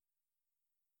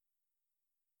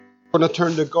We're going to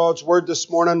turn to God's Word this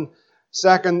morning,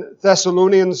 2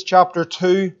 Thessalonians chapter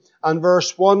 2 and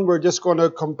verse 1. We're just going to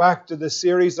come back to the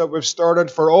series that we've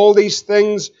started. For all these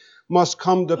things must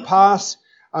come to pass.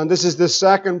 And this is the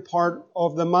second part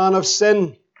of the man of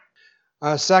sin.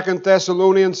 2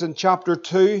 Thessalonians in chapter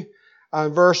 2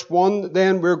 and verse 1.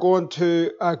 Then we're going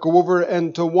to go over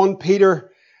into 1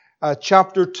 Peter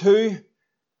chapter 2.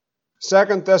 2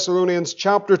 Thessalonians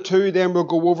chapter 2. Then we'll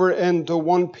go over into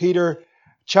 1 Peter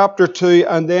chapter 2,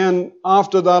 and then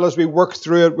after that, as we work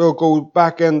through it, we'll go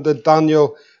back into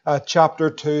Daniel chapter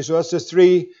 2. So that's the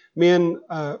three main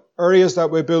areas that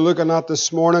we'll be looking at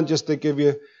this morning, just to give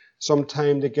you some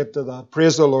time to get to that.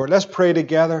 Praise the Lord. Let's pray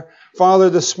together. Father,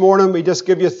 this morning we just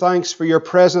give you thanks for your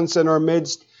presence in our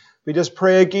midst. We just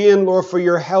pray again, Lord, for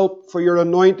your help, for your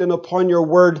anointing upon your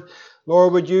word.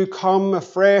 Lord, would you come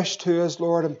afresh to us,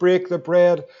 Lord, and break the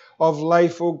bread of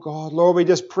life, oh God. Lord, we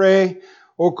just pray,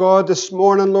 oh God, this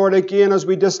morning, Lord, again, as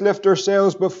we just lift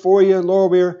ourselves before you,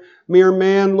 Lord, we're mere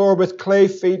men, Lord, with clay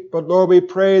feet. But Lord, we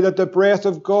pray that the breath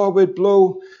of God would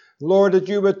blow. Lord, that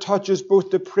you would touch us both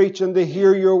to preach and to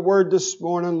hear your word this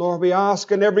morning. Lord, we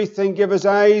ask in everything, give us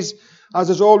eyes, as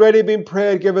has already been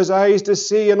prayed, give us eyes to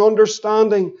see and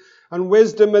understanding and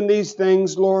wisdom in these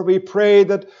things. Lord, we pray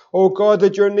that, oh God,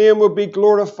 that your name will be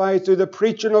glorified through the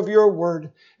preaching of your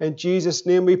word. In Jesus'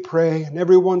 name we pray. And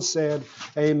everyone said,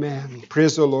 amen.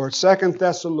 Praise the Lord. 2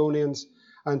 Thessalonians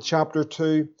and chapter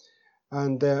 2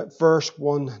 and verse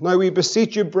 1. Now we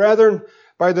beseech you, brethren,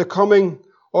 by the coming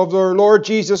of our Lord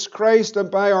Jesus Christ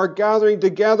and by our gathering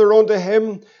together unto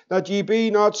him, that ye be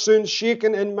not soon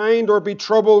shaken in mind or be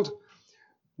troubled,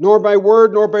 nor by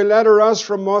word, nor by letter as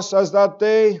from us, as that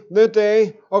day, the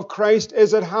day of Christ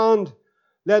is at hand.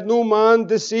 Let no man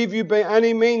deceive you by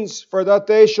any means, for that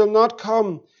day shall not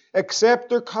come, except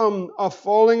there come a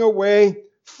falling away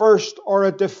first, or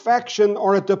a defection,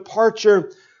 or a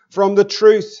departure from the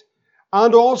truth.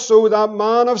 And also that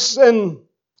man of sin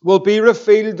will be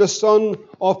revealed, the son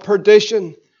of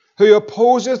perdition, who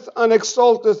opposeth and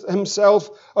exalteth himself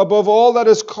above all that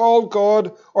is called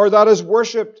God, or that is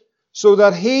worshipped, so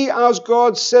that he as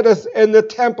God sitteth in the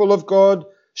temple of God,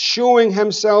 showing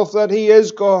himself that he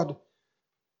is God.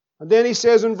 And then he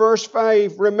says in verse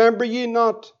 5, remember ye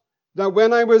not that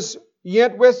when I was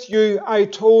yet with you, I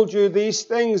told you these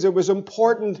things. It was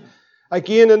important,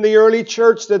 again, in the early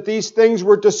church that these things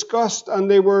were discussed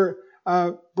and they were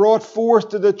brought forth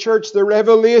to the church, the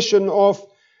revelation of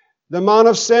the man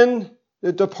of sin,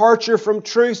 the departure from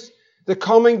truth, the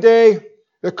coming day,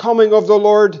 the coming of the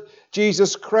Lord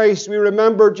Jesus Christ. We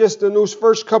remember just in those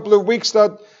first couple of weeks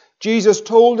that Jesus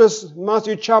told us,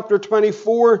 Matthew chapter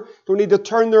 24, don't need to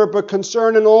turn there, but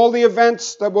concerning all the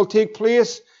events that will take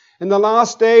place in the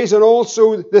last days and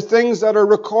also the things that are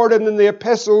recorded in the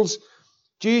epistles,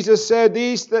 Jesus said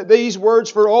these words,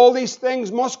 for all these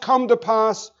things must come to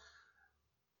pass.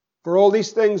 For all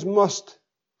these things must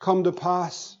come to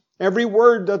pass. Every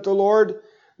word that the Lord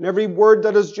and every word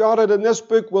that is jotted in this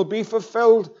book will be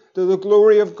fulfilled to the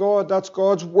glory of God. That's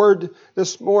God's word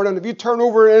this morning. If you turn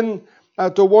over in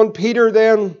to 1 Peter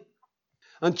then,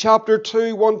 and chapter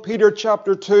 2, 1 Peter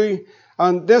chapter 2,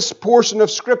 and this portion of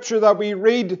Scripture that we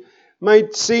read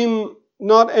might seem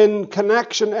not in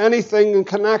connection, anything in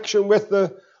connection with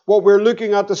what we're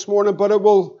looking at this morning, but it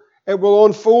will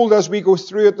unfold as we go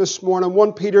through it this morning.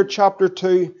 1 Peter chapter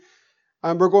 2.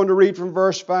 And we're going to read from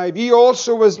verse 5. Ye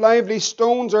also as lively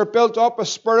stones are built up a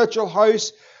spiritual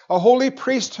house, a holy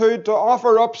priesthood, to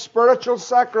offer up spiritual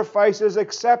sacrifices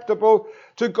acceptable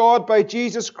to God by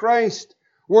Jesus Christ.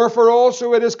 Wherefore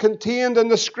also it is contained in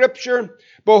the Scripture,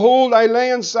 behold, I lay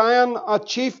in Zion a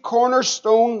chief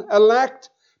cornerstone,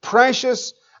 elect,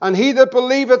 precious, and he that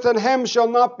believeth in him shall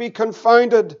not be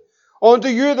confounded. Unto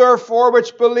you therefore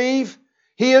which believe,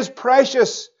 he is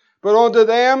precious, but unto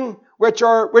them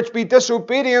which be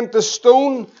disobedient, the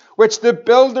stone which the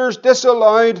builders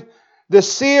disallowed, the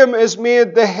same is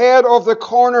made the head of the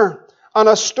corner, and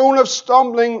a stone of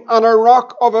stumbling, and a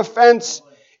rock of offense,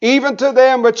 even to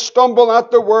them which stumble at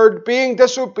the word, being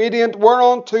disobedient,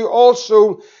 whereunto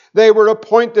also they were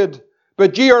appointed.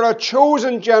 But ye are a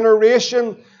chosen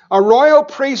generation, a royal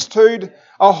priesthood,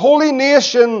 a holy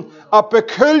nation, a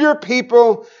peculiar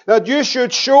people, that you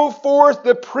should show forth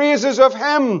the praises of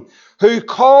him who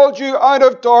called you out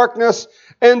of darkness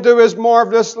into his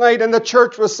marvelous light. And the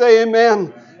church will say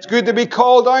amen. It's good to be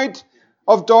called out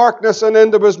of darkness and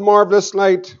into his marvelous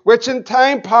light, which in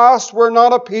time past were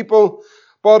not a people,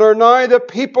 but are now the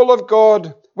people of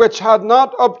God, which had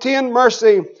not obtained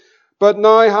mercy, but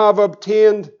now have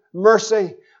obtained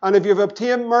mercy. And if you've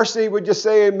obtained mercy, would you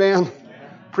say amen?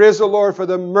 Praise the Lord for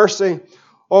the mercy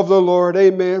of the Lord.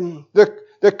 Amen.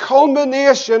 the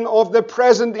culmination of the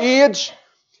present age,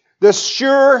 the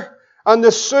sure and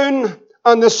the soon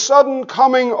and the sudden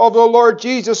coming of the Lord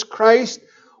Jesus Christ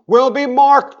will be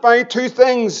marked by two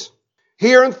things.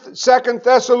 Here in 2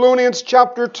 Thessalonians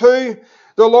chapter 2,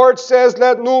 the Lord says,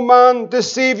 "Let no man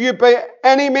deceive you by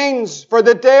any means, for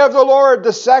the day of the Lord,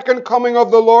 the second coming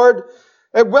of the Lord,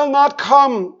 it will not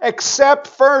come except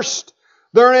first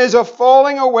there is a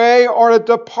falling away or a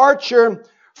departure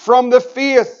from the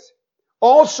faith.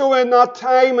 Also in that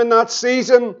time, in that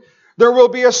season, there will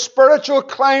be a spiritual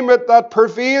climate that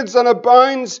pervades and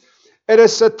abounds. It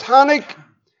is satanic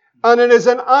and it is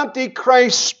an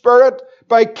antichrist spirit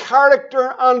by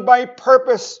character and by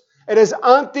purpose." It is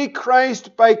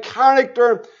antichrist by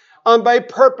character and by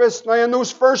purpose. Now, in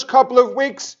those first couple of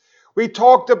weeks, we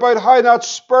talked about how that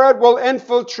spirit will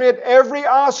infiltrate every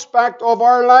aspect of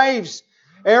our lives,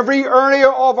 every area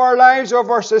of our lives, of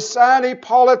our society,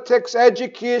 politics,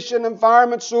 education,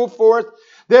 environment, so forth.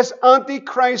 This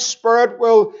antichrist spirit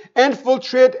will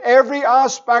infiltrate every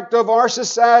aspect of our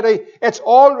society. It's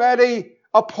already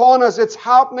upon us. It's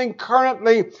happening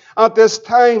currently at this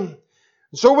time.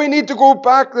 So we need to go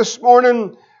back this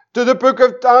morning to the book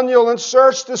of Daniel and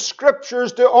search the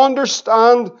scriptures to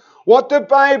understand what the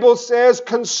Bible says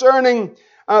concerning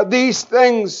these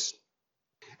things.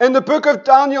 In the book of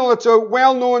Daniel, it's a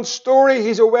well-known story.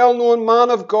 He's a well-known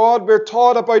man of God. We're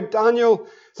taught about Daniel,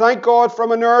 thank God,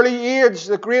 from an early age.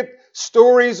 The great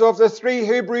stories of the three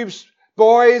Hebrew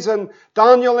boys and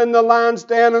Daniel in the lion's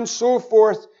den and so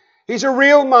forth. He's a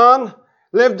real man,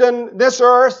 lived in this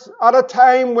earth at a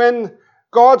time when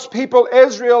God's people,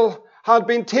 Israel, had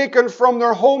been taken from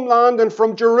their homeland and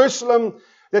from Jerusalem.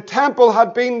 The temple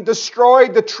had been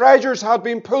destroyed. The treasures had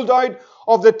been pulled out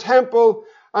of the temple.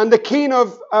 And the king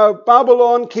of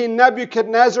Babylon, King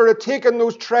Nebuchadnezzar, had taken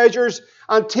those treasures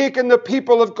and taken the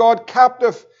people of God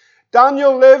captive.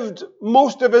 Daniel lived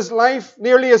most of his life,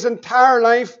 nearly his entire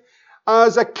life,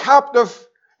 as a captive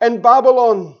in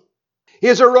Babylon. He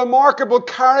is a remarkable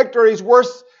character. He's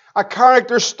worth a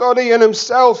character study in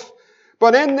himself.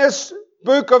 But in this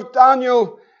book of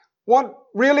Daniel, what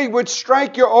really would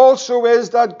strike you also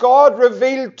is that God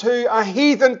revealed to a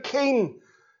heathen king,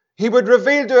 He would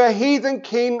reveal to a heathen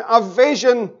king a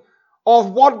vision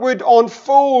of what would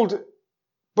unfold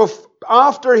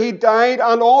after he died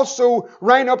and also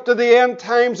right up to the end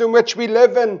times in which we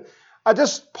live in. I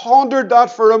just pondered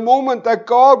that for a moment, that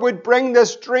God would bring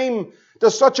this dream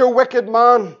to such a wicked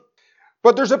man.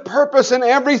 But there's a purpose in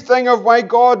everything of why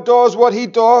God does what He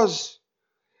does.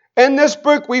 In this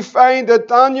book we find that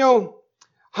Daniel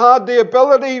had the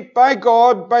ability by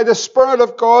God, by the Spirit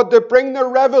of God, to bring the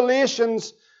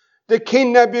revelations to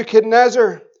King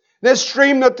Nebuchadnezzar. This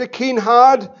dream that the king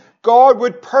had, God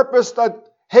would purpose that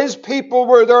His people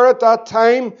were there at that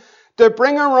time to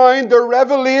bring around the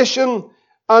revelation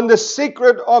and the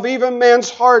secret of even men's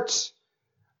hearts.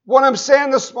 What I'm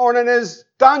saying this morning is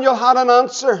Daniel had an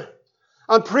answer.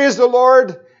 And praise the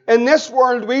Lord, in this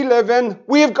world we live in,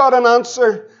 we've got an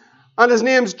answer. And His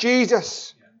name's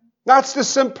Jesus. That's the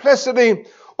simplicity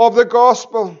of the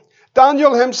gospel.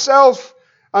 Daniel himself,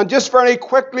 and just very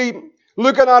quickly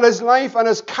looking at his life and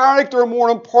his character more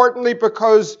importantly,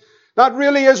 because that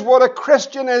really is what a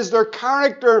Christian is. Their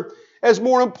character is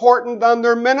more important than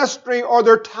their ministry or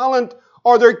their talent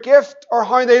or their gift or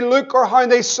how they look or how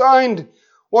they sound.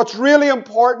 What's really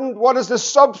important, what is the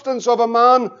substance of a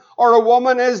man or a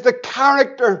woman, is the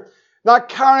character. That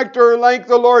character, like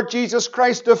the Lord Jesus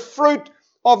Christ, the fruit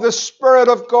of the Spirit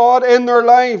of God in their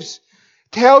lives.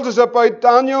 Tells us about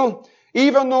Daniel.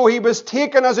 Even though he was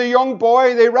taken as a young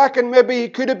boy, they reckon maybe he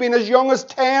could have been as young as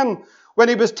 10 when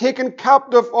he was taken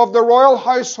captive of the royal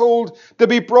household to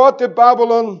be brought to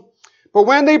Babylon. But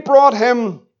when they brought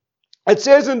him, it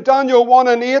says in Daniel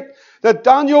 1:8 that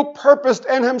Daniel purposed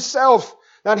in himself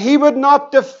that he would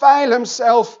not defile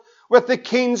himself with the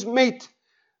king's meat.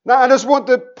 Now, I just want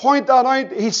to point that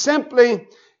out. He simply,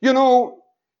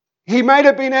 he might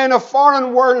have been in a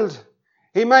foreign world.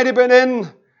 He might have been in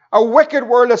a wicked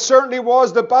world. It certainly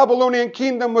was. The Babylonian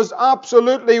kingdom was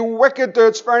absolutely wicked to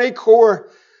its very core.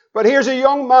 But here's a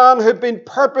young man who had been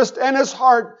purposed in his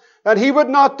heart that he would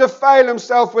not defile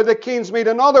himself with the king's meat.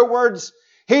 In other words,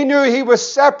 he knew he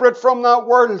was separate from that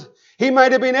world. He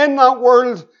might have been in that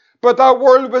world, but that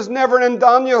world was never in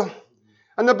Daniel.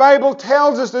 And the Bible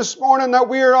tells us this morning that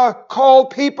we are a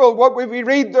called people. What we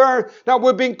read there, that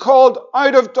we're being called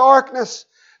out of darkness,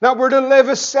 that we're to live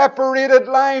as separated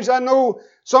lives. I know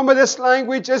some of this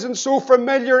language isn't so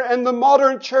familiar in the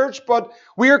modern church, but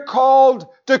we're called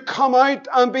to come out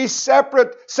and be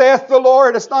separate, saith the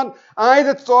Lord. It's not I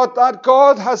that thought that.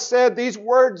 God has said these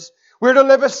words. We're to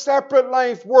live a separate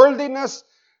life. Worldliness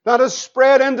that is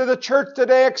spread into the church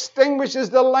today extinguishes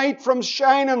the light from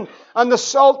shining, and the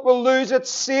salt will lose its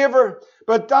savour.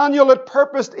 But Daniel had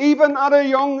purposed, even at a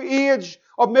young age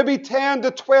of maybe 10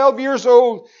 to 12 years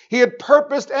old, he had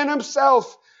purposed in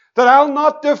himself that I'll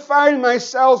not defile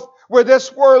myself with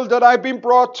this world that I've been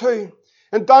brought to.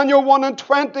 In Daniel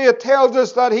 1:20, it tells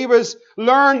us that he was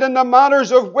learned in the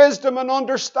matters of wisdom and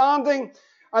understanding.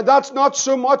 And that's not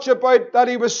so much about that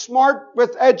he was smart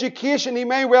with education. He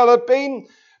may well have been.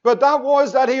 But that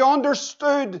was that he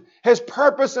understood his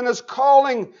purpose and his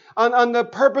calling and the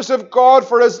purpose of God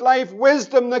for his life.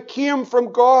 Wisdom that came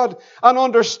from God and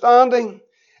understanding.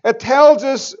 It tells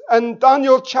us in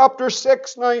Daniel chapter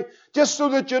 6 now, just so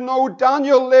that you know,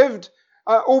 Daniel lived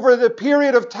over the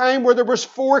period of time where there was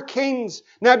 4 kings.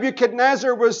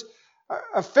 Nebuchadnezzar was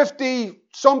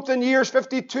 50-something years,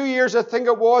 52 years I think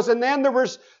it was. And then there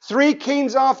was 3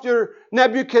 kings after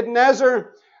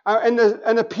Nebuchadnezzar in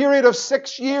a period of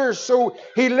 6 years. So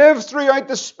he lived throughout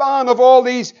the span of all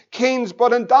these kings.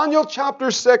 But in Daniel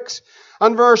chapter 6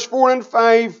 and verse 4 and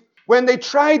 5, when they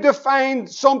tried to find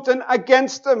something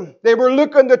against him, they were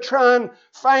looking to try and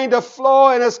find a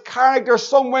flaw in his character,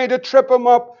 some way to trip him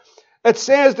up. It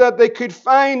says that they could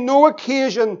find no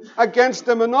occasion against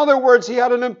him. In other words, he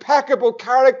had an impeccable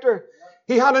character.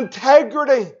 He had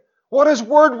integrity. What his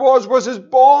word was his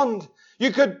bond.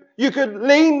 You could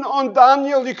lean on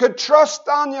Daniel. You could trust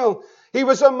Daniel. He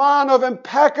was a man of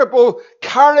impeccable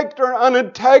character and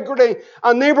integrity.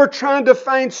 And they were trying to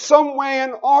find some way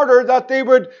in order that they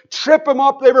would trip him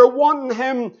up. They were wanting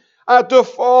him to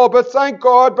fall. But thank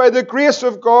God, by the grace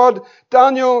of God,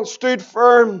 Daniel stood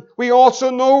firm. We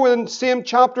also know in the same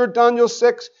chapter, Daniel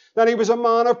 6, that he was a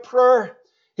man of prayer.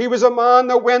 He was a man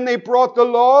that when they brought a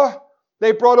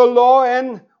law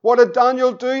in. What did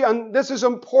Daniel do? And this is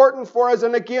important for us.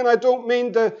 And again, I don't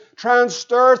mean to try and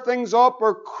stir things up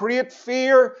or create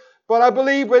fear, but I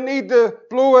believe we need to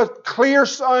blow a clear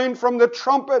sound from the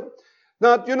trumpet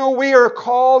that, we are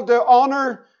called to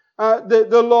honor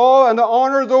the law and to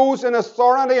honor those in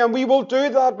authority. And we will do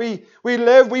that. We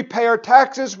live, we pay our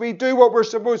taxes, we do what we're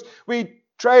supposed. We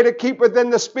try to keep within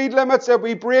the speed limits. If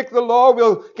we break the law,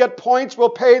 we'll get points,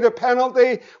 we'll pay the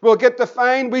penalty, we'll get the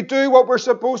fine. We do what we're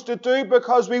supposed to do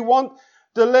because we want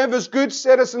to live as good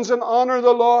citizens and honor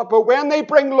the law. But when they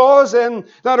bring laws in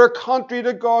that are contrary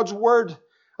to God's word,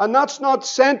 and that's not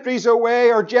centuries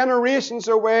away or generations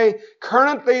away,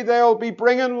 currently they'll be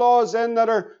bringing laws in that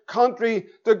are contrary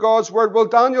to God's word. Well,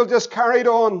 Daniel just carried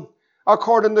on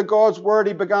according to God's word.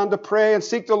 He began to pray and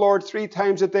seek the Lord 3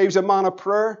 times a day. He was a man of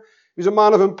prayer. He was a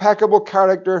man of impeccable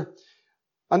character.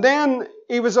 And then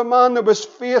he was a man that was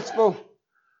faithful.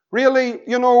 Really,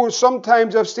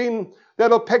 sometimes I've seen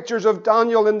little pictures of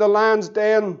Daniel in the lion's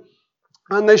den,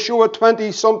 and they show a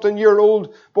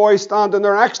 20-something-year-old boy standing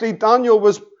there. Actually, Daniel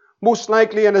was most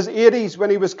likely in his 80s when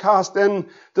he was cast into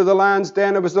the lion's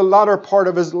den. It was the latter part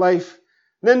of his life.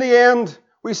 And in the end,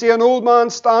 we see an old man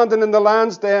standing in the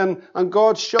lion's den, and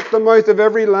God shut the mouth of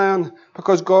every lion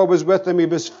because God was with him. He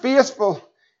was faithful,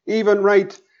 even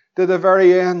right to the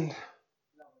very end.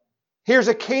 Here's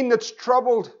a king that's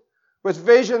troubled with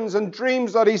visions and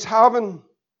dreams that he's having.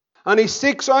 And he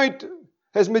seeks out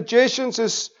his magicians,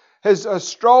 his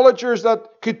astrologers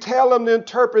that could tell him the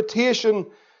interpretation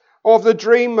of the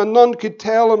dream, and none could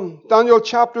tell him. Daniel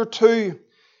chapter 2,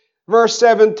 verse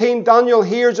 17, Daniel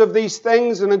hears of these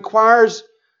things and inquires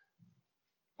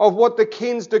of what the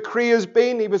king's decree has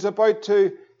been. He was about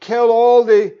to kill all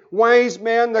the wise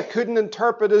men that couldn't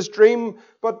interpret his dream.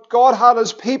 But God had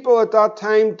his people at that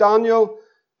time. Daniel,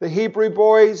 the Hebrew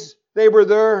boys, they were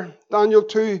there. Daniel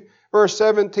 2, verse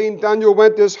 17. Daniel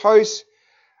went to his house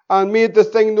and made the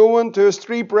thing known to his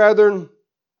 3 brethren,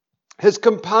 his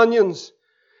companions.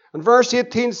 And verse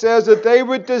 18 says that they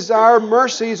would desire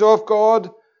mercies of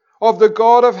God, of the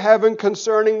God of heaven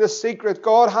concerning the secret.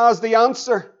 God has the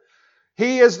answer.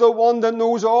 He is the one that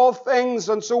knows all things.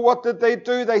 And so what did they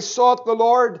do? They sought the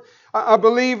Lord. I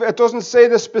believe it doesn't say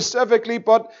this specifically,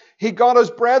 but he got his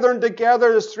brethren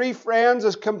together, his 3 friends,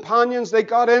 his companions. They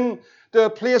got in to a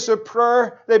place of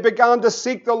prayer. They began to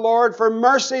seek the Lord for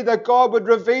mercy, that God would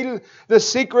reveal the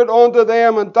secret unto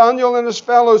them. And Daniel and his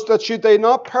fellows, that should they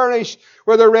not perish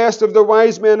with the rest of the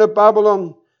wise men of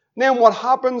Babylon. And then what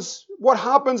happens? What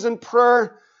happens in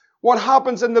prayer? What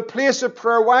happens in the place of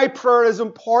prayer? Why prayer is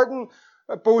important,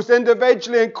 both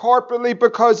individually and corporately,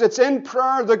 because it's in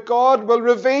prayer that God will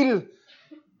reveal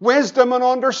wisdom and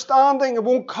understanding. It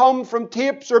won't come from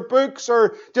tapes or books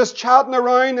or just chatting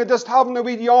around and just having a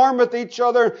wee yarn with each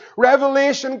other.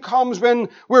 Revelation comes when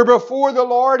we're before the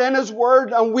Lord in His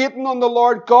Word and waiting on the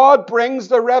Lord. God brings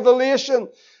the revelation.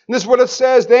 And this is what it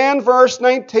says. Then, verse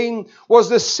 19, was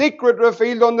the secret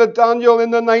revealed unto Daniel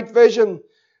in the night vision.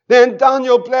 Then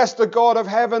Daniel blessed the God of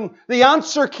heaven. The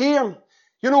answer came.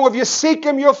 You know, if you seek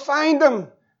Him, you'll find Him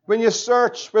when you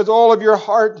search with all of your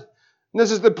heart. And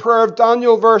this is the prayer of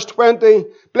Daniel, verse 20.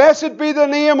 Blessed be the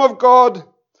name of God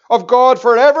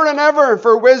forever and ever,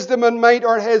 for wisdom and might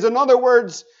are His. In other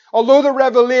words, although the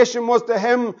revelation was to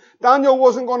him, Daniel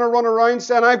wasn't going to run around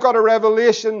saying, I've got a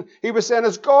revelation. He was saying,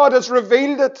 it's God that's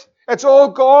revealed it. It's all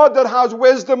God that has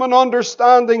wisdom and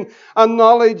understanding and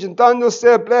knowledge. And Daniel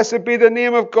said, blessed be the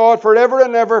name of God forever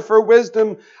and ever, for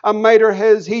wisdom and might are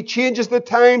His. He changes the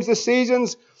times, the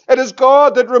seasons. It is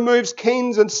God that removes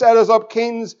kings and settles up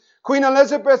kings. Queen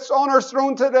Elizabeth's on her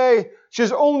throne today.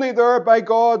 She's only there by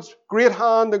God's great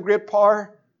hand and great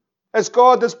power. It's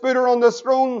God that's put her on the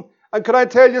throne. And can I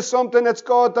tell you something? It's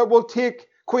God that will take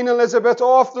Queen Elizabeth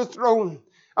off the throne.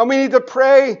 And we need to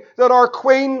pray that our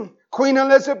Queen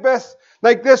Elizabeth,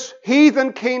 like this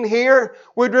heathen king here,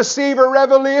 would receive a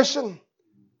revelation.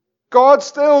 God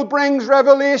still brings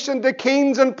revelation to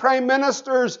kings and prime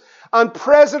ministers and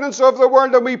presidents of the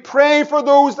world. And we pray for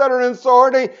those that are in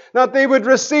authority, that they would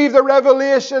receive the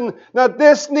revelation that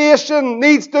this nation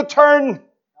needs to turn.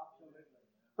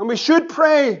 And we should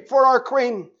pray for our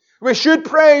Queen. We should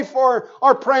pray for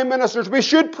our prime ministers. We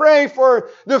should pray for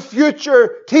the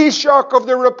future Taoiseach of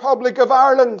the Republic of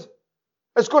Ireland.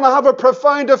 It's going to have a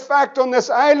profound effect on this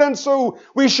island, so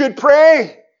we should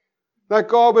pray that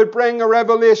God would bring a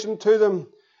revelation to them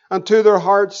and to their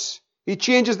hearts. He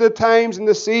changes the times and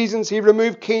the seasons. He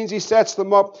removed kings. He sets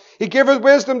them up. He giveth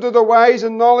wisdom to the wise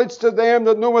and knowledge to them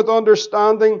that knoweth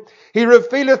understanding. He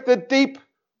revealeth the deep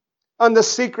and the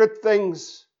secret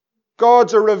things.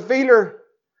 God's a revealer.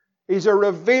 He's a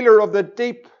revealer of the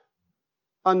deep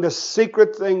and the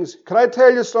secret things. Can I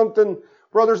tell you something,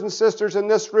 brothers and sisters, in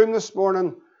this room this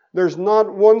morning? There's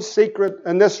not one secret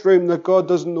in this room that God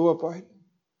doesn't know about.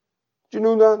 Do you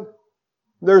know that?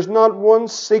 There's not one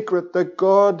secret that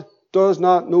God does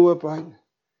not know about.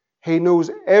 He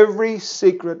knows every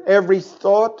secret, every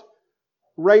thought,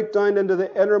 right down into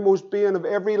the innermost being of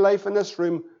every life in this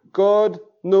room. God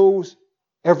knows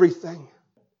everything.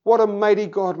 What a mighty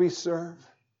God we serve.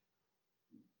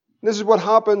 This is what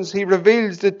happens. He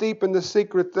reveals the deep and the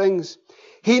secret things.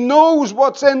 He knows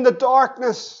what's in the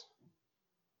darkness.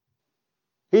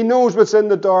 He knows what's in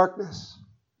the darkness.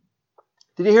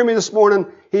 Did you hear me this morning?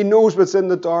 He knows what's in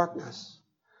the darkness.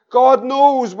 God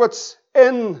knows what's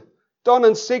done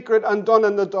in secret and done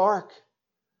in the dark.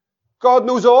 God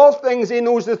knows all things. He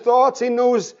knows the thoughts. He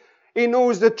knows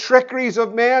the trickeries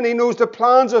of men. He knows the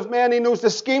plans of men. He knows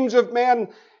the schemes of men.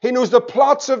 He knows the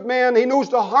plots of men. He knows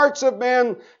the hearts of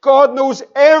men. God knows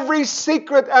every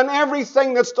secret and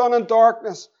everything that's done in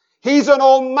darkness. He's an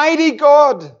almighty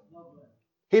God.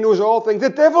 He knows all things. The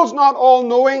devil's not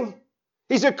all-knowing.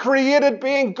 He's a created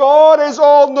being. God is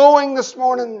all-knowing this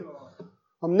morning.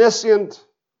 Omniscient,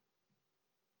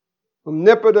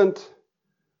 omnipotent,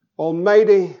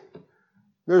 almighty.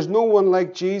 There's no one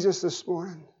like Jesus this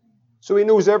morning. So He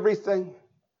knows everything.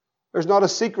 There's not a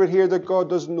secret here that God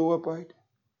doesn't know about.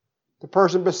 The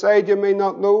person beside you may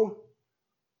not know,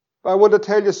 but I want to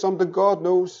tell you something. God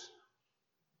knows.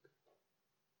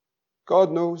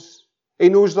 God knows. He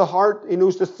knows the heart. He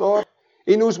knows the thought.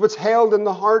 He knows what's held in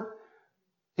the heart.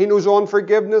 He knows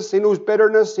unforgiveness. He knows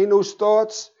bitterness. He knows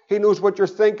thoughts. He knows what you're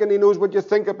thinking. He knows what you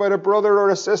think about a brother or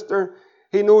a sister.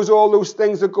 He knows all those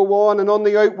things that go on. And on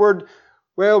the outward,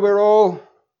 well,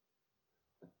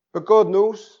 but God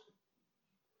knows.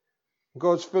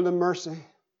 God's full of mercy.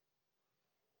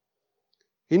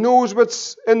 He knows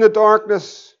what's in the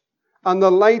darkness, and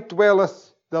the light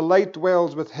dwells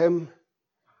with Him.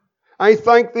 I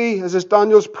thank Thee, as is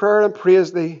Daniel's prayer, and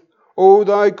praise Thee, O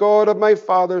Thou God of my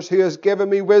fathers, who hast given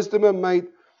me wisdom and might,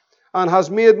 and hast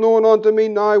made known unto me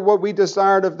now what we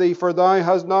desired of Thee, for Thou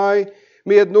hast now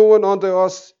made known unto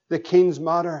us the king's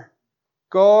matter.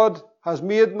 God has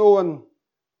made known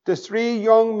to 4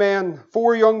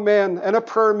 young men in a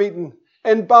prayer meeting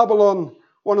in Babylon,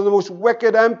 one of the most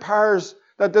wicked empires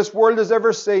that this world has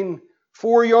ever seen.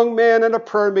 4 young men in a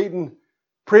prayer meeting.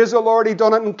 Praise the Lord, He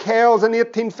done it in Kells in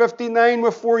 1859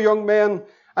 with 4 young men,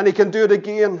 and He can do it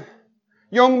again.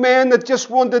 Young men that just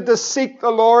wanted to seek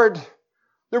the Lord.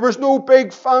 There was no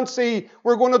big fancy,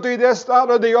 we're going to do this, that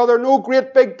or the other. No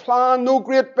great big plan, no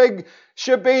great big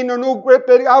shebeen, or no great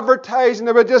big advertising.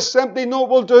 They were just simply, know what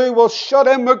we'll do? We'll shut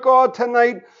in with God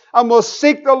tonight, and we'll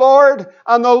seek the Lord,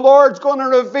 and the Lord's going to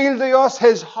reveal to us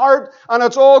His heart, and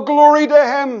it's all glory to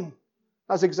Him.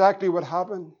 That's exactly what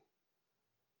happened.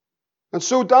 And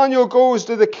so Daniel goes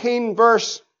to the king,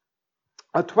 verse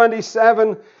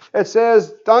 27. it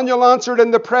says, Daniel answered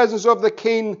in the presence of the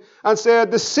king and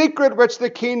said, the secret which the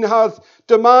king hath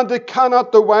demanded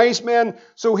cannot the wise men.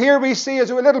 So here we see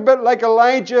it's a little bit like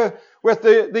Elijah with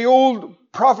the old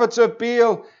prophets of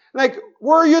Baal. Like,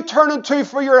 where are you turning to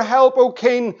for your help, O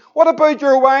king? What about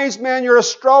your wise men, your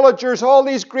astrologers, all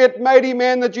these great mighty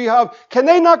men that you have? Can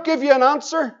they not give you an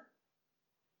answer?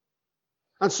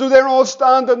 And so they're all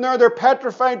standing there, they're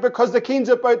petrified because the king's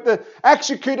about to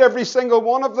execute every single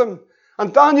one of them.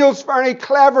 And Daniel's very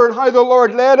clever in how the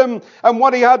Lord led him and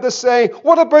what he had to say.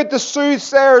 What about the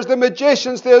soothsayers, the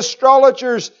magicians, the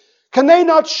astrologers? Can they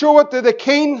not show it to the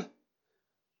king?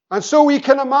 And so you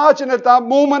can imagine at that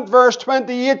moment, verse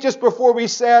 28, just before we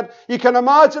said, you can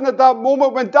imagine at that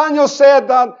moment when Daniel said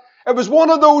that, it was one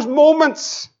of those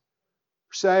moments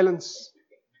of silence.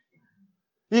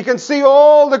 You can see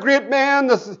all the great men,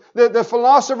 the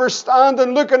philosophers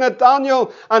standing looking at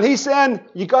Daniel, and he's saying,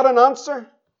 you got an answer?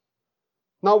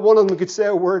 Not one of them could say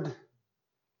a word.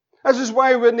 This is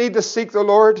why we need to seek the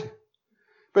Lord.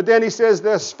 But then he says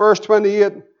this, verse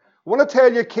 28, I want to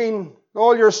tell you, king,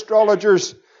 all your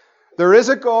astrologers, there is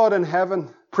a God in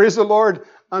heaven, praise the Lord,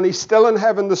 and He's still in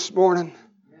heaven this morning.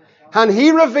 And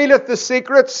He revealeth the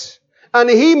secrets, and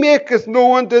He maketh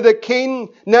known to the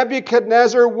king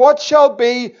Nebuchadnezzar what shall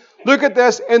be, look at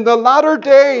this, in the latter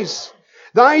days.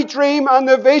 Thy dream and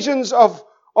the visions of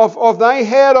thy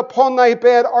head upon thy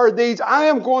bed are these. I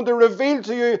am going to reveal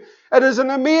to you. It is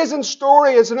an amazing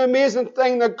story. It's an amazing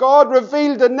thing that God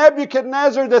revealed to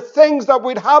Nebuchadnezzar the things that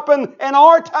would happen in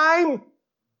our time.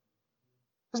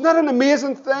 Isn't that an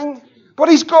amazing thing? But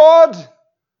He's God.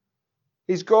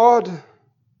 He's God.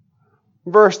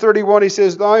 Verse 31, he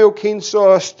says, Thou, O king,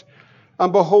 sawest,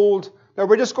 and behold. Now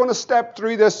we're just going to step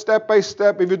through this step by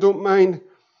step, if you don't mind.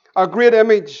 A great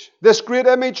image. This great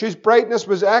image, whose brightness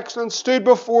was excellent, stood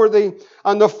before thee,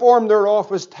 and the form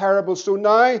thereof was terrible. So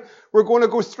now we're going to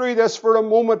go through this for a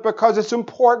moment because it's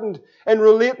important in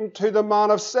relating to the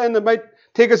man of sin. It might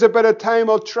take us a bit of time.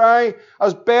 I'll try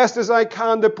as best as I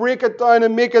can to break it down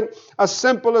and make it as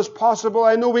simple as possible.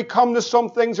 I know we come to some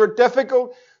things that are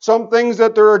difficult, some things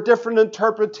that there are different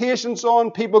interpretations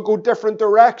on. People go different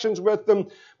directions with them.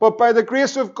 But by the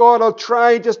grace of God, I'll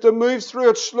try just to move through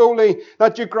it slowly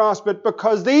that you grasp it,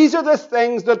 because these are the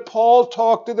things that Paul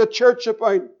talked to the church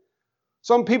about.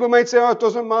 Some people might say, oh, it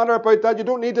doesn't matter about that. You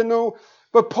don't need to know.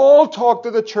 But Paul talked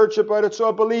to the church about it, so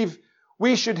I believe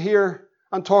we should hear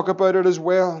and talk about it as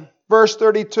well. Verse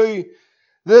 32,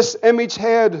 this image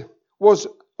head was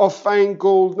of fine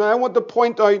gold. Now I want to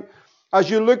point out, as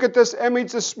you look at this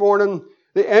image this morning,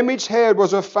 the image head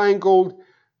was of fine gold.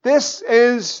 This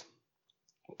is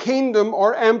kingdom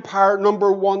or empire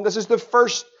number one. This is the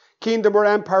first kingdom or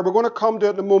empire. We're going to come to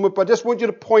it in a moment, but I just want you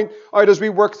to point out as we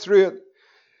work through it.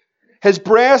 His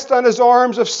breast and his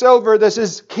arms of silver. This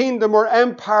is kingdom or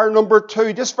empire number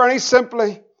two. Just very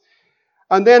simply.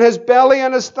 And then his belly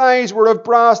and his thighs were of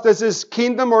brass. This is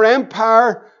kingdom or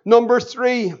empire number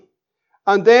three.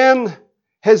 And then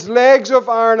his legs of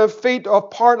iron and feet of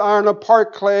part iron and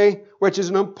part clay, which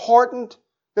is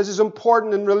this is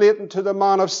important in relating to the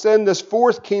man of sin, this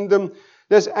fourth kingdom,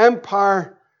 this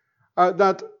empire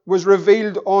that was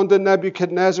revealed unto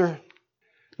Nebuchadnezzar.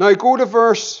 Now go to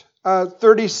verse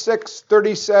 36,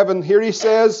 37. Here he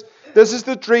says, this is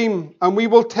the dream, and we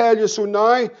will tell you. So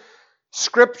now,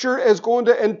 Scripture is going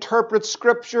to interpret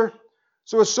Scripture.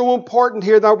 So it's so important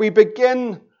here that we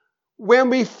begin when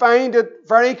we find it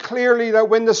very clearly that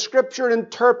when the Scripture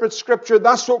interprets Scripture,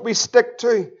 that's what we stick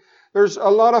to. There's a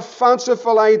lot of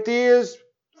fanciful ideas,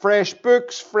 fresh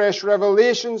books, fresh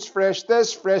revelations, fresh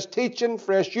this, fresh teaching,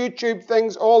 fresh YouTube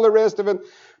things, all the rest of it.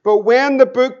 But when the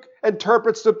book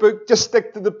interprets the book, just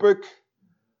stick to the book.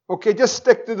 Okay, just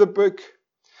stick to the book.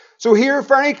 So here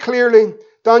very clearly,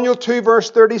 Daniel 2 verse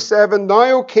 37,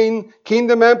 Thou, O king,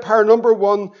 kingdom empire number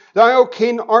one, thou, O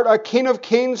king, art a king of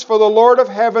kings, for the Lord of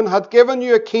heaven hath given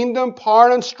you a kingdom, power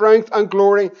and strength and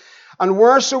glory. And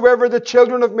wheresoever the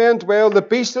children of men dwell, the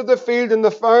beasts of the field and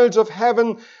the fowls of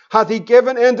heaven hath he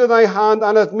given into thy hand,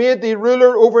 and hath made thee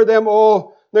ruler over them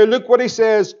all. Now look what he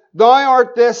says, Thou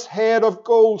art this head of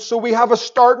gold. So we have a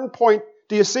starting point.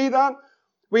 Do you see that?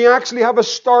 We actually have a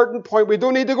starting point. We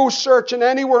don't need to go searching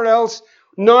anywhere else.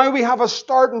 Now we have a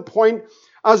starting point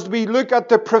as we look at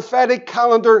the prophetic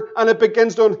calendar, and it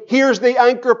begins on, here's the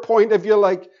anchor point, if you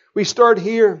like. We start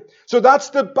here. So that's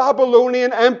the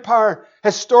Babylonian Empire,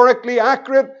 historically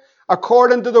accurate,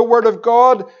 according to the Word of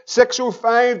God,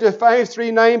 605 to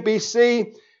 539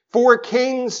 BC, 4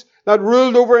 kings that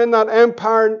ruled over in that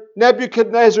empire.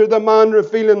 Nebuchadnezzar, the man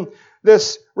revealing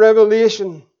this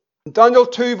revelation. Daniel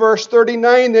 2 verse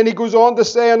 39, then he goes on to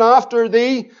say, and after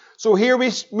thee, So here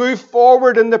we move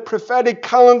forward in the prophetic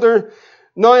calendar.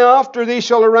 Now after thee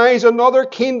shall arise another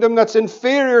kingdom that's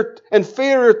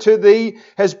inferior to thee,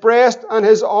 his breast and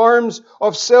his arms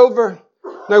of silver.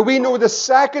 Now we know the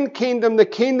second kingdom, the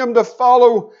kingdom to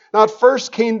follow that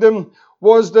first kingdom,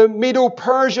 was the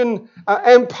Medo-Persian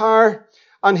Empire.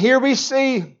 And here we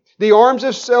see the arms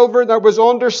of silver that was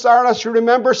under Cyrus. You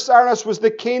remember Cyrus was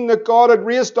the king that God had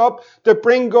raised up to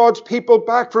bring God's people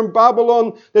back from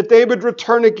Babylon, that they would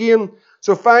return again.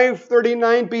 So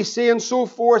 539 BC and so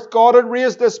forth, God had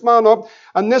raised this man up,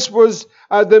 and this was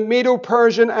the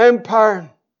Medo-Persian Empire.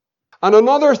 And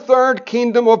another third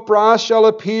kingdom of brass shall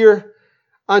appear,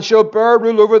 and shall bear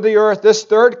rule over the earth. This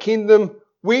third kingdom,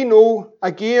 we know,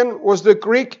 again, was the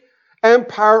Greek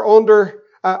Empire under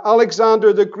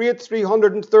Alexander the Great,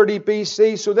 330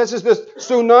 BC. So this is this.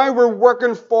 So now we're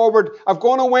working forward. I've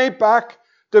gone away back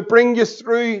to bring you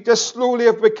through, just slowly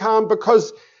if we can,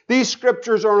 because these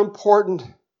scriptures are important.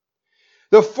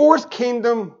 The fourth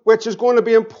kingdom, which is going to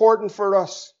be important for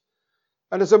us,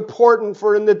 and it's important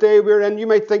for in the day we're in. You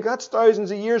might think, that's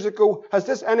thousands of years ago. Has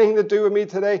this anything to do with me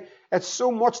today? It's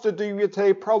so much to do with you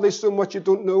today, probably so much you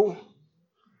don't know.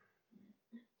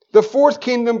 The fourth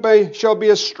kingdom shall be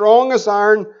as strong as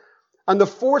iron, and the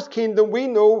fourth kingdom we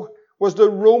know was the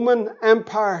Roman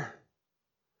Empire.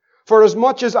 For as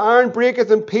much as iron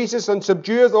breaketh in pieces and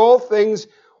subdueth all things,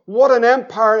 what an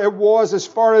empire it was as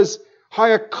far as how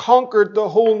it conquered the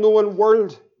whole known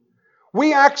world.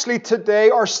 We actually today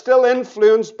are still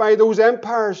influenced by those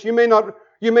empires. You may not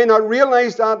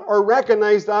realize that or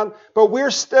recognize that, but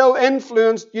we're still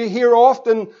influenced. You hear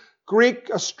often Greek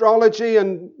astrology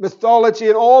and mythology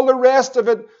and all the rest of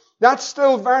it. That's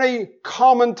still very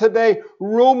common today.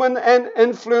 Roman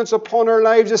influence upon our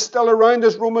lives is still around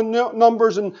us. Roman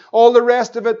numbers and all the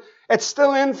rest of it. It's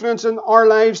still influencing our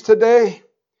lives today.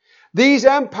 These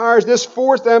empires, this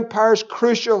fourth empire is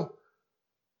crucial.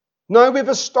 Now we have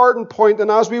a starting point,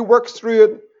 and as we work through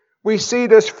it, we see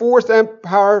this fourth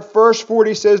empire. Verse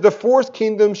 40 says, the fourth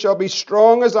kingdom shall be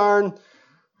strong as iron.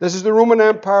 This is the Roman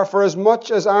Empire. For as much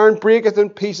as iron breaketh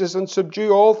in pieces and subdue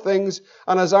all things,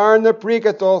 and as iron that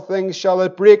breaketh all things, shall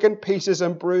it break in pieces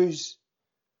and bruise.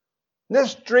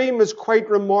 This dream is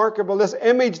quite remarkable, this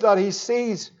image that he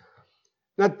sees.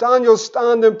 Now Daniel's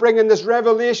standing bringing this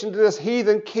revelation to this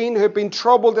heathen king who had been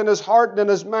troubled in his heart and in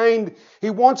his mind. He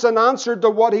wants an answer to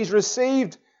what he's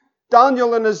received.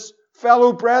 Daniel and his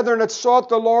fellow brethren had sought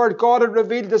the Lord. God had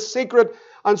revealed the secret.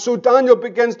 And so Daniel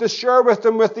begins to share with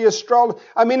them with the astrology.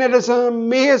 I mean, it is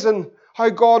amazing how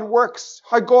God works,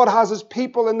 how God has his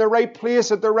people in the right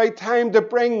place at the right time to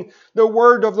bring the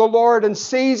word of the Lord in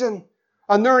season.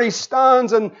 And there he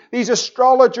stands, and these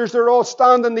astrologers, they're all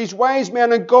standing, these wise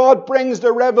men, and God brings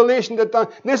the revelation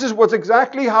that this is what's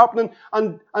exactly happening,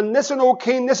 and listen, O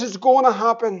king, this is going to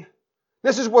happen.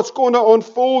 This is what's going to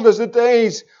unfold as the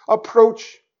days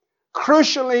approach.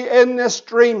 Crucially in this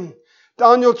dream,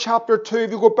 Daniel chapter 2,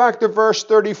 if you go back to verse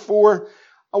 34,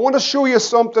 I want to show you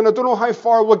something. I don't know how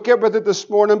far we'll get with it this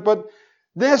morning, but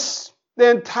this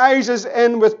then ties us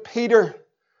in with Peter.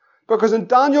 Because in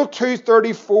Daniel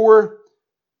 2:34,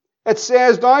 it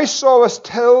says, thou sawest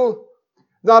till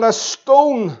that a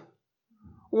stone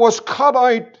was cut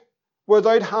out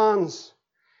without hands.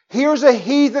 Here's a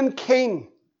heathen king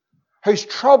who's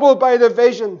troubled by the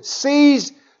vision,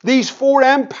 sees these four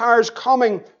empires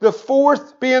coming, the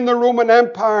fourth being the Roman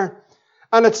Empire.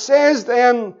 And it says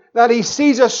then that he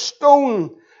sees a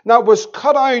stone that was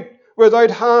cut out without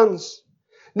hands.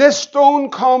 This stone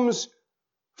comes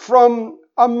from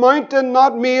a mountain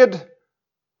not made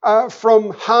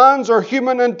from hands or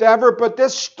human endeavor, but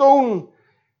this stone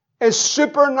is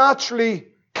supernaturally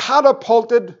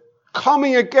catapulted,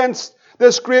 coming against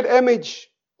this great image.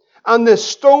 And the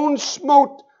stone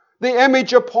smote the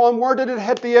image upon, where did it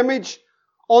hit the image?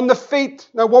 On the feet.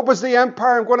 Now what was the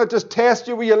empire? I'm going to just test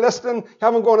you. Were you listening? You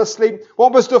haven't gone to sleep.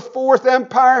 What was the fourth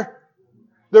empire?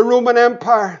 The Roman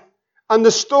Empire. And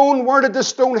the stone, where did the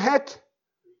stone hit?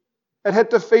 It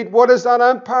hit the feet. What is that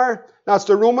empire? That's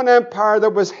the Roman Empire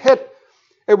that was hit.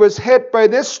 It was hit by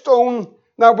this stone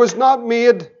that was not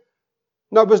made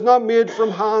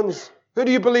from hands. Who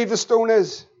do you believe the stone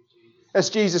is? It's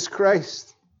Jesus Christ.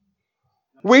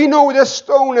 We know this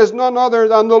stone is none other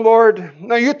than the Lord.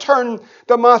 Now you turn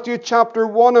to Matthew chapter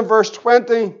 1 and verse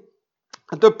 20.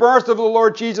 At the birth of the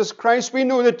Lord Jesus Christ, we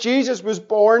know that Jesus was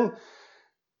born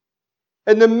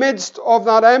in the midst of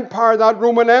that empire, that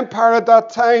Roman Empire at that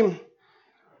time.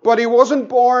 But he wasn't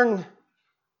born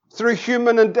through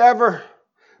human endeavor.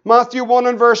 Matthew 1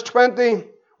 and verse 20,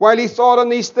 While he thought on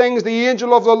these things, the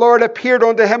angel of the Lord appeared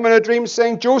unto him in a dream,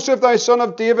 saying, Joseph, thou son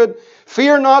of David,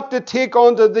 fear not to take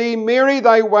unto thee Mary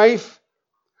thy wife,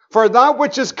 for that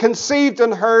which is conceived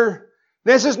in her,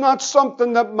 this is not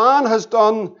something that man has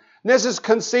done. This is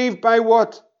conceived by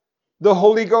what? The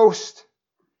Holy Ghost.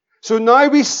 So now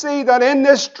we see that in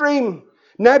this dream,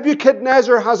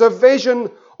 Nebuchadnezzar has a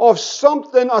vision of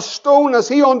something, a stone as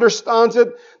he understands it,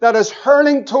 that is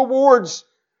hurling towards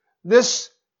this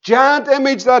giant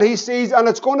image that he sees, and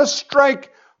it's going to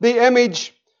strike the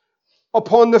image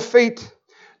upon the feet.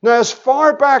 Now, as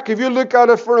far back, if you look at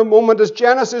it for a moment, as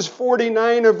Genesis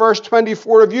 49 and verse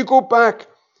 24, if you go back,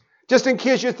 just in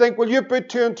case you think, well, you put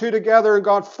 2 and 2 together and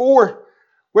got 4.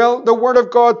 Well, the Word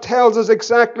of God tells us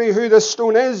exactly who this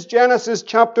stone is. Genesis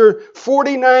chapter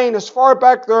 49, as far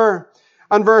back there,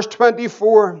 and verse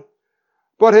 24.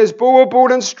 But his bow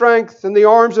abode in strength, and the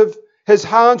arms of his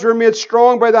hands were made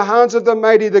strong by the hands of the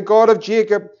mighty, the God of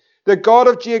Jacob. The God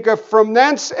of Jacob. From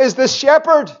thence is the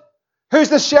shepherd. Who's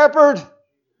the shepherd?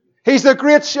 He's the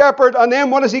great shepherd. And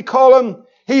then what does he call him?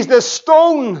 He's the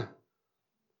stone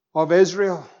of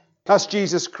Israel. That's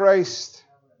Jesus Christ.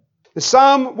 The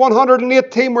Psalm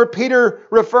 118, where Peter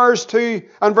refers to,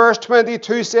 and verse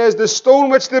 22 says, the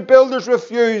stone which the builders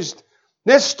refused.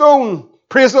 This stone,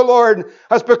 praise the Lord,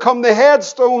 has become the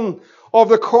headstone of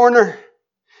the corner.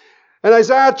 In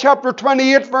Isaiah chapter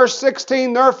 28, verse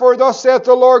 16, therefore thus saith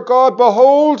the Lord God,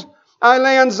 behold, I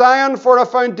lay in Zion for a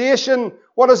foundation.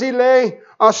 What does he lay?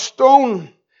 A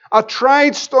stone, a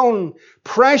tried stone,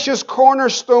 precious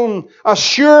cornerstone, a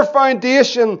sure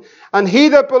foundation, and he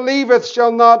that believeth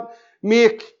shall not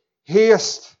make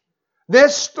haste.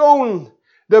 This stone,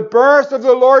 the birth of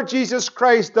the Lord Jesus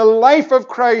Christ, the life of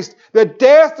Christ, the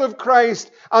death of Christ,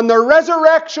 and the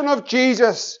resurrection of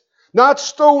Jesus, that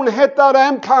stone hit that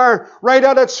empire right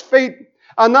at its feet.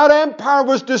 And that empire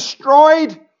was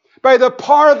destroyed by the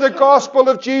power of the gospel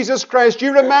of Jesus Christ. Do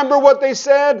you remember what they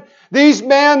said? These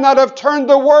men that have turned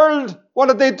the world, what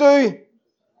did they do?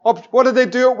 What did they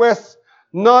do it with?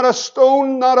 Not a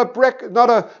stone, not a brick, not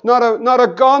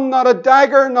a gun, not a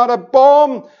dagger, not a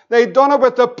bomb. They'd done it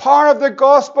with the power of the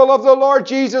gospel of the Lord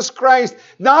Jesus Christ.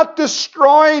 That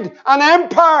destroyed an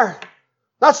empire.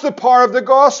 That's the power of the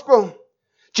gospel.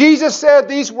 Jesus said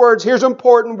these words. Here's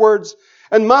important words.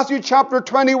 In Matthew chapter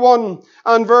 21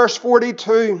 and verse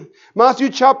 42. Matthew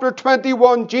chapter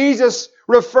 21, Jesus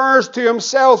refers to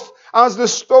himself as the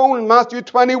stone. Matthew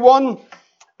 21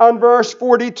 and verse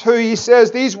 42, he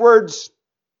says these words.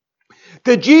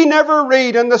 Did ye never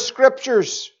read in the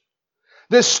scriptures,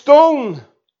 the stone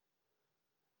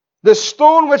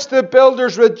which the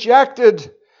builders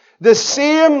rejected, the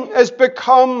same is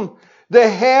become the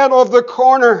head of the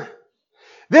corner.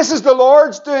 This is the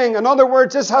Lord's doing. In other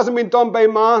words, this hasn't been done by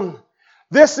man.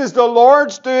 This is the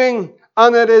Lord's doing,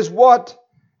 and it is what?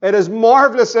 It is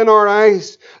marvelous in our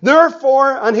eyes.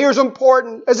 Therefore, and here's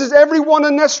important, this is everyone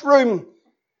in this room,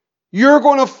 you're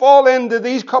going to fall into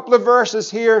these couple of verses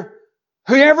here.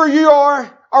 Whoever you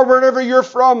are, or wherever you're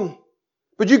from.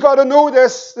 But you got to know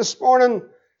this morning,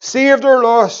 saved or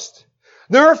lost.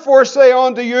 Therefore say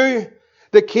unto you,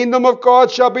 the kingdom of God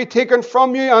shall be taken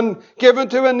from you and given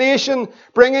to a nation,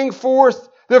 bringing forth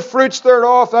the fruits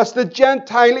thereof. That's the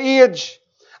Gentile age.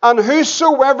 And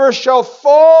whosoever shall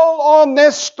fall on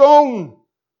this stone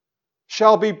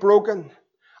shall be broken.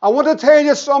 I want to tell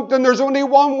you something. There's only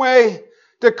one way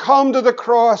to come to the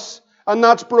cross, and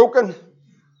that's broken.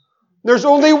 There's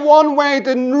only one way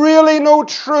to really know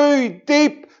true,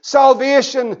 deep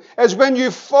salvation, is when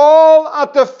you fall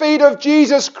at the feet of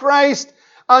Jesus Christ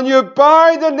and you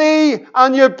bow the knee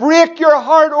and you break your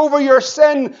heart over your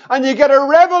sin and you get a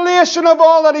revelation of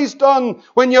all that He's done.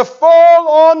 When you fall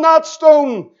on that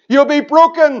stone, you'll be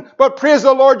broken, but praise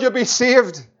the Lord, you'll be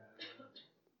saved.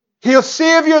 He'll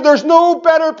save you. There's no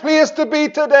better place to be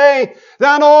today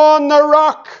than on the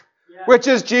rock, which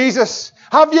is Jesus.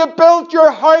 Have you built your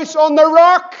house on the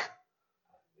rock?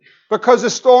 Because the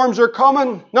storms are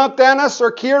coming. Not Dennis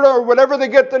or Kira or whatever they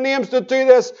get the names to do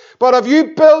this. But have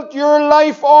you built your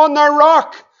life on the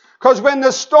rock? Because when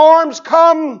the storms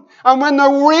come and when the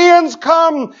rains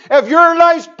come, if your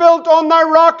life's built on the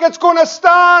rock, it's going to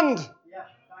stand.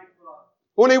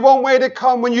 Only one way to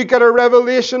come, when you get a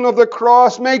revelation of the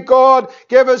cross. May God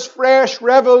give us fresh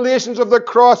revelations of the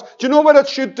cross. Do you know what it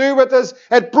should do with us?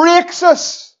 It breaks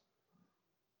us.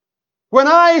 When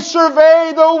I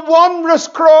survey the wondrous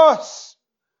cross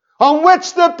on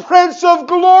which the Prince of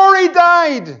Glory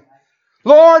died,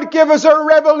 Lord, give us a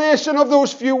revelation of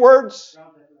those few words.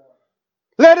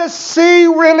 Let us see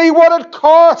really what it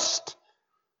cost.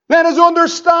 Let us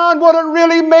understand what it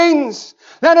really means.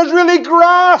 Let us really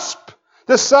grasp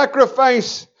the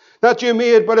sacrifice that you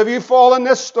made. But if you fall on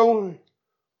this stone,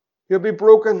 you'll be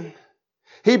broken.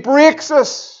 He breaks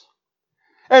us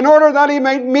in order that He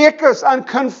might make us and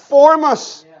conform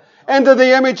us into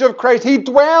the image of Christ. He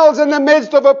dwells in the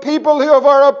midst of a people who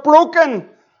are broken.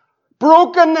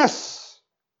 Brokenness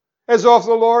is of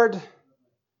the Lord.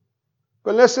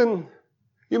 But listen,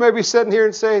 you may be sitting here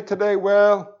and say today,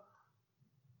 well,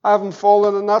 I haven't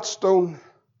fallen on that stone.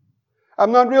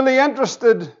 I'm not really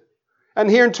interested in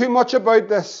hearing too much about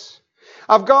this.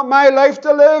 I've got my life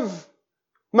to live,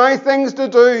 my things to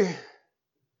do.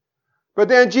 But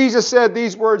then Jesus said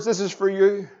these words, this is for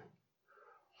you.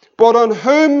 But on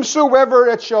whomsoever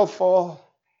it shall fall.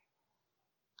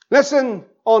 Listen,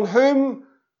 on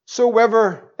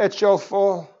whomsoever it shall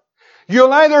fall.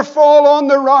 You'll either fall on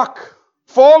the rock,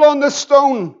 fall on the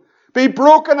stone, be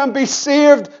broken and be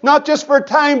saved, not just for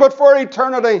time, but for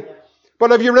eternity.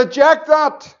 But if you reject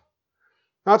that,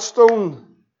 that stone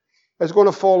is going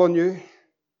to fall on you.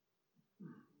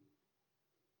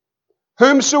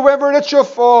 Whomsoever it shall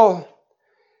fall.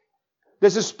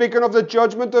 This is speaking of the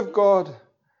judgment of God.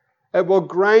 It will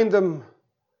grind them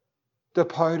to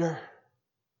powder.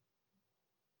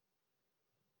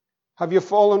 Have you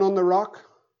fallen on the rock?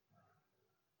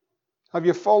 Have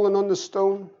you fallen on the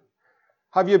stone?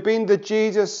 Have you been to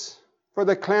Jesus for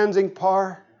the cleansing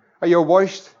power? Are you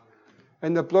washed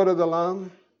in the blood of the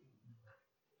Lamb?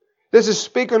 This is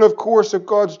speaking, of course, of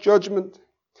God's judgment.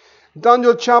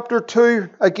 Daniel chapter 2,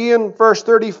 again, verse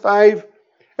 35.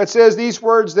 It says these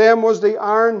words, them was the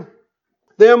iron,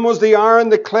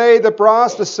 the clay, the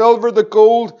brass, the silver, the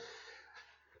gold,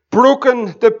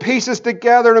 broken to pieces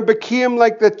together and became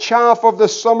like the chaff of the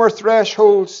summer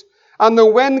thresholds. And the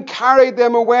wind carried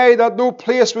them away, that no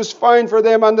place was found for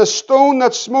them. And the stone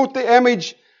that smote the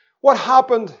image, what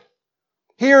happened?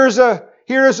 Here is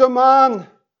a man,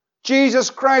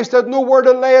 Jesus Christ, had nowhere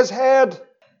to lay his head.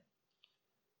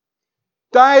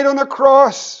 Died on a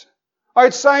cross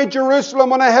outside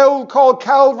Jerusalem on a hill called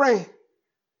Calvary.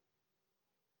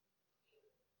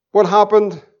 What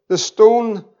happened? The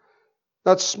stone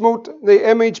that smote the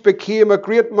image became a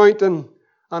great mountain,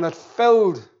 and it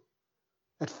filled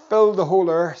the whole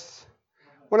earth.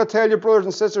 I want to tell you, brothers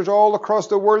and sisters, all across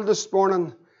the world this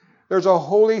morning, there's a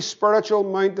holy spiritual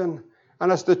mountain,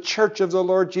 and it's the church of the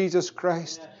Lord Jesus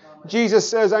Christ. Jesus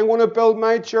says, I'm going to build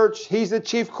my church. He's the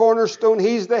chief cornerstone.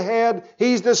 He's the head.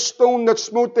 He's the stone that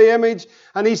smote the image.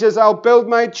 And He says, I'll build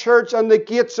my church and the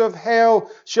gates of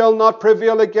hell shall not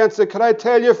prevail against it. Can I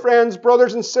tell you, friends,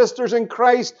 brothers and sisters in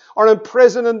Christ are in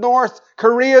prison in North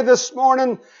Korea this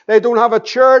morning. They don't have a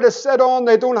chair to sit on.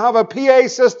 They don't have a PA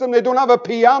system. They don't have a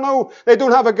piano. They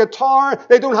don't have a guitar.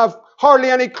 They don't have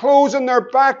hardly any clothes on their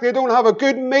back. They don't have a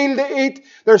good meal to eat.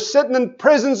 They're sitting in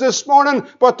prisons this morning,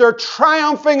 but they're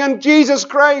triumphing in Jesus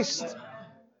Christ.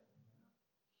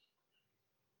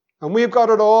 And we've got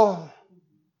it all.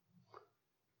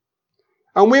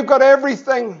 And we've got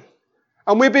everything.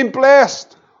 And we've been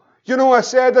blessed. You know, I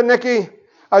said to Nikki,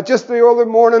 the other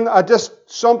morning,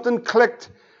 something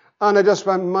clicked. And I just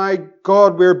went, my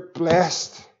God, we're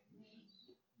blessed.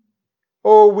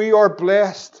 Oh, we are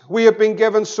blessed. We have been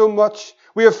given so much.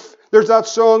 There's that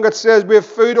song that says we have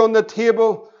food on the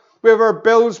table. We have our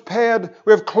bills paid.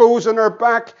 We have clothes on our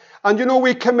back. And you know,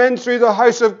 we come in through the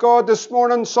house of God this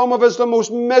morning, some of us the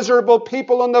most miserable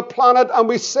people on the planet, and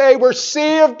we say we're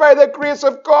saved by the grace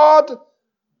of God.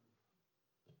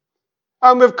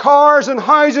 And we have cars and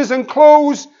houses and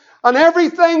clothes and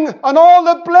everything and all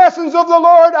the blessings of the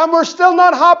Lord, and we're still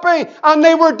not happy. And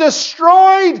they were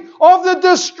destroyed of the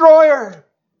destroyer.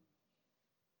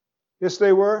 Yes,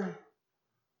 they were.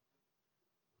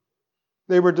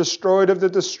 They were destroyed of the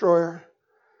destroyer.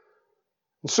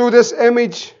 And so this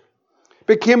image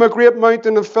became a great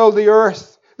mountain and filled the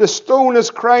earth. The stone is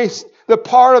Christ, the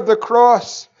power of the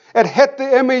cross. It hit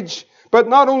the image, but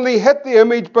not only hit the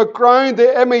image, but ground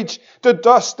the image to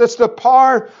dust. It's the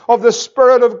power of the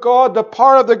Spirit of God, the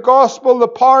power of the gospel, the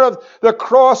power of the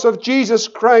cross of Jesus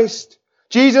Christ.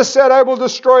 Jesus said, I will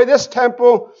destroy this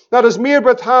temple that is made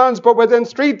with hands, but within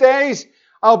 3 days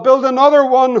I'll build another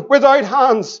one without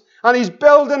hands. And He's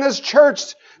building His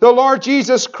church. The Lord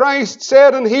Jesus Christ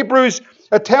said in Hebrews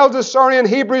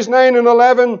 9 and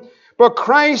 11, but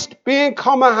Christ being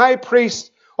come a high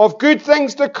priest of good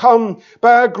things to come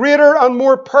by a greater and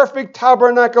more perfect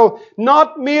tabernacle,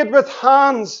 not made with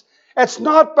hands. It's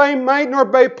not by might nor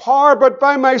by power, but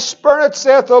by my Spirit,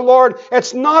 saith the Lord.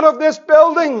 It's not of this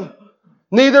building,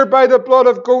 neither by the blood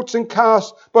of goats and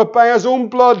calves, but by His own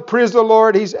blood, praise the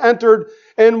Lord, He's entered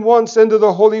in once into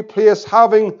the holy place,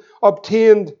 having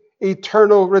obtained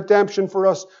eternal redemption for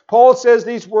us. Paul says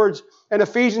these words, in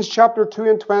Ephesians chapter 2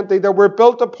 and 20 that we're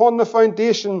built upon the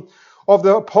foundation of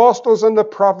the apostles and the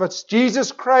prophets.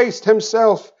 Jesus Christ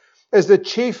himself is the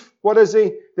chief, what is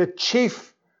he? The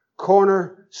chief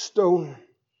cornerstone.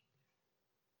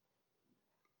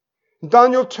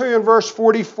 Daniel 2 and verse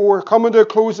 44, coming to a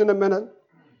close in a minute.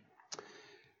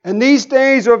 In these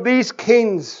days of these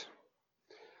kings,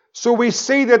 so we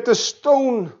see that the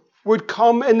stone would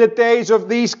come in the days of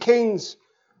these kings.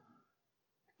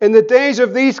 In the days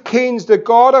of these kings, the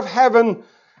God of heaven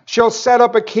shall set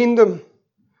up a kingdom.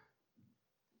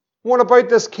 What about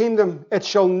this kingdom? It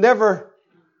shall never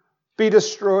be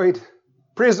destroyed.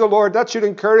 Praise the Lord. That should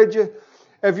encourage you.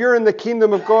 If you're in the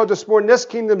kingdom of God this morning, this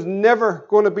kingdom's never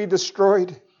going to be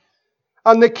destroyed.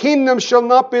 And the kingdom shall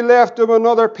not be left to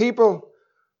another people,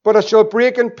 but it shall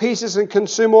break in pieces and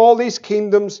consume all these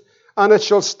kingdoms, and it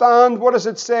shall stand, what does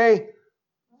it say?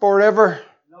 Forever.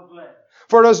 Lovely.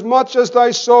 For as much as thou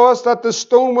sawest that the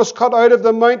stone was cut out of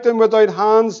the mountain without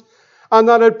hands, and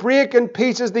that it brake in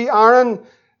pieces the iron,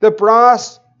 the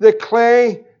brass, the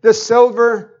clay, the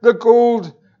silver, the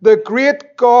gold, the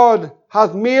great God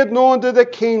hath made known to the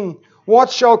king what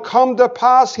shall come to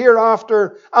pass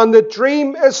hereafter, and the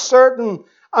dream is certain,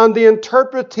 and the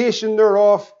interpretation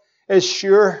thereof is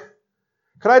sure.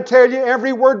 Can I tell you,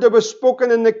 every word that was spoken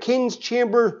in the king's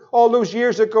chamber all those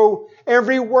years ago,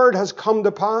 every word has come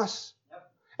to pass.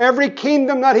 Every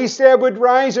kingdom that he said would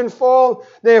rise and fall,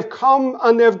 they have come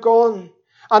and they have gone.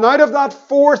 And out of that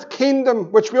fourth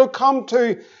kingdom, which we'll come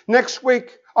to next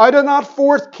week, out of that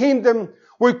fourth kingdom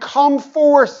would come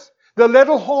forth the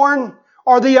little horn,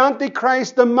 or the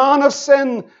Antichrist, the man of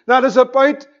sin that is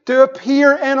about to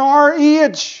appear in our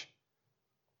age.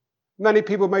 Many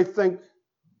people might think,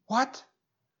 what?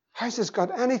 How's this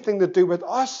got anything to do with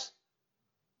us?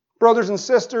 Brothers and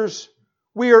sisters,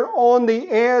 we are on the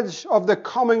edge of the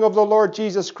coming of the Lord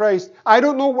Jesus Christ. I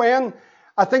don't know when.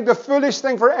 I think the foolish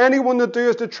thing for anyone to do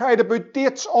is to try to put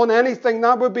dates on anything.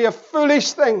 That would be a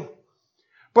foolish thing.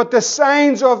 But the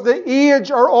signs of the age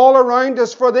are all around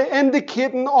us for the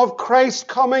indicating of Christ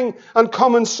coming and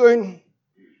coming soon.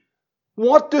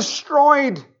 What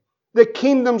destroyed the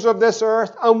kingdoms of this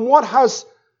earth, and what has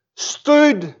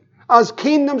stood as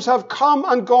kingdoms have come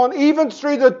and gone, even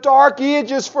through the dark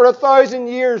ages for 1,000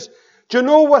 years? Do you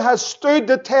know what has stood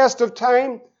the test of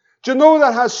time? Do you know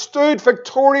that has stood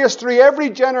victorious through every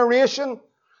generation?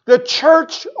 The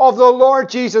church of the Lord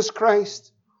Jesus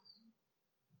Christ.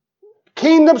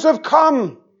 Kingdoms have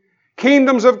come.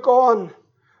 Kingdoms have gone.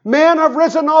 Men have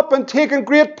risen up and taken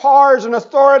great powers and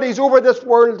authorities over this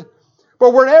world.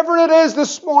 But wherever it is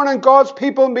this morning, God's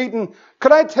people meeting,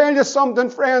 could I tell you something,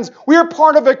 friends? We are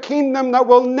part of a kingdom that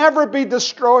will never be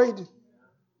destroyed.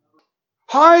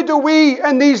 How do we,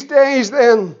 in these days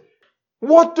then,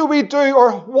 what do we do,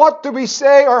 or what do we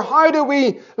say, or how do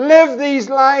we live these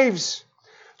lives?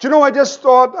 Do you know, I just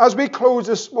thought, as we close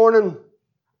this morning,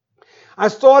 I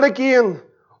thought again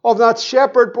of that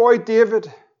shepherd boy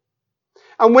David.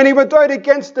 And when he went out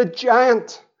against the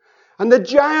giant, and the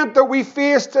giant that we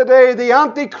face today, the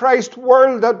Antichrist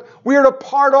world that we're a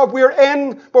part of, we're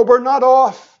in, but we're not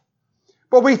of.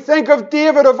 But we think of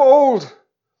David of old,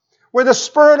 with the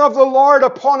Spirit of the Lord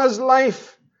upon his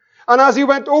life. And as he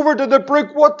went over to the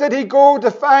brook, what did he go to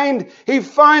find? He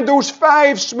found those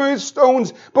 5 smooth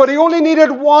stones, but he only needed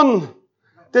one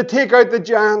to take out the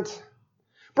giant.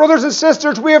 Brothers and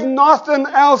sisters, we have nothing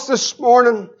else this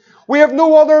morning. We have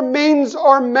no other means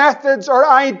or methods or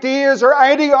ideas or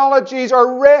ideologies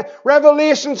or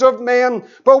revelations of men.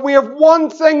 But we have one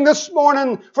thing this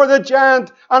morning for the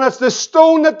giant, and it's the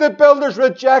stone that the builders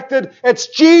rejected. It's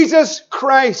Jesus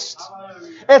Christ.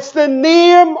 It's the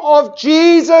name of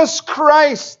Jesus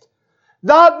Christ.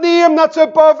 That name that's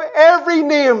above every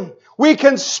name. We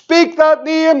can speak that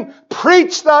name,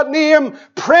 preach that name,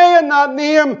 pray in that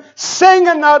name, sing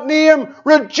in that name,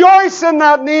 rejoice in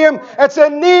that name. It's a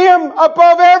name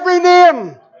above every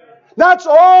name. That's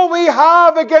all we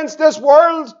have against this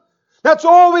world. That's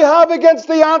all we have against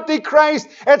the Antichrist.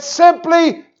 It's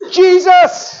simply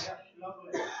Jesus.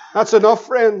 That's enough,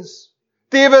 friends.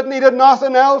 David needed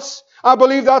nothing else. I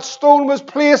believe that stone was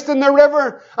placed in the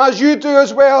river, as you do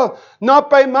as well, not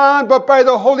by man, but by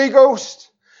the Holy Ghost.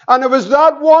 And it was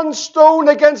that one stone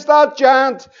against that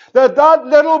giant that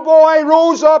little boy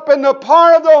rose up in the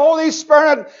power of the Holy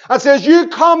Spirit and says, you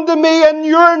come to me in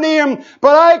your name,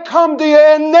 but I come to you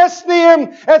in this name.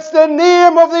 It's the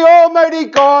name of the Almighty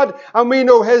God. And we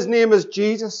know His name is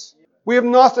Jesus. We have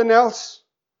nothing else,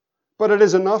 but it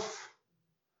is enough.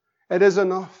 It is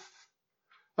enough.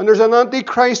 And there's an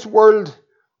Antichrist world.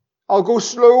 I'll go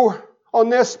slow on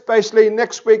this, especially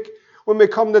next week when we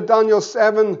come to Daniel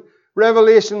 7,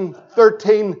 Revelation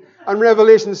 13, And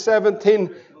Revelation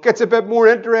 17 gets a bit more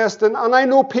interesting. And I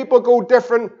know people go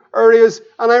different areas,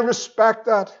 and I respect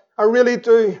that. I really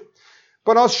do.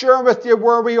 But I'll share with you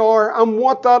where we are and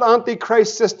what that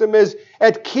Antichrist system is.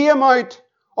 It came out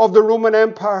of the Roman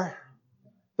Empire.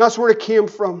 That's where it came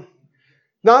from.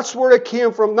 That's where it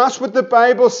came from. That's what the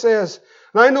Bible says.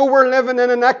 And I know we're living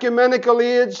in an ecumenical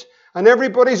age, and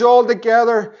everybody's all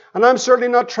together, and I'm certainly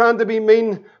not trying to be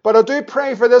mean, but I do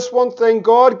pray for this one thing.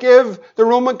 God gave the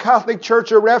Roman Catholic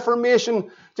Church a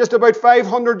reformation just about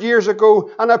 500 years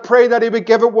ago, and I pray that He would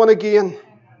give it one again.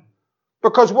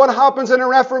 Because what happens in a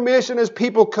reformation is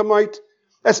people come out.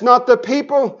 It's not the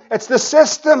people, it's the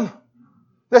system.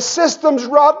 The system's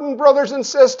rotten, brothers and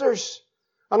sisters.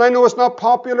 And I know it's not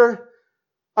popular.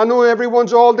 I know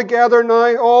everyone's all together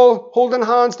now, all holding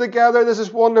hands together. This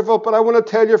is wonderful. But I want to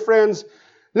tell you, friends,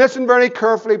 listen very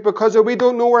carefully, because we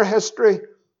don't know our history.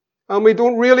 And we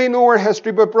don't really know our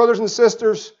history. But brothers and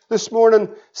sisters, this morning,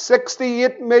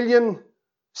 68 million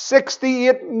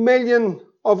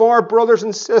of our brothers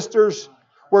and sisters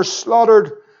were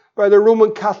slaughtered by the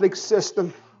Roman Catholic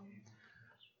system.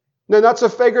 Now, that's a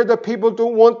figure that people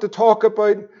don't want to talk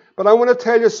about, but I want to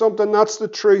tell you something, that's the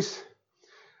truth.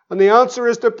 And the answer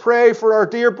is to pray for our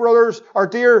dear brothers, our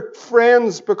dear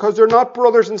friends, because they're not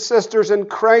brothers and sisters in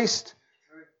Christ.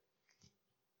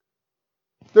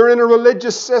 They're in a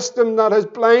religious system that has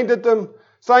blinded them.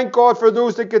 Thank God for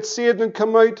those that get saved and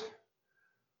come out.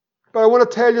 But I want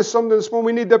to tell you something this morning.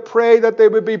 We need to pray that they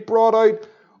would be brought out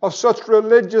of such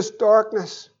religious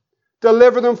darkness.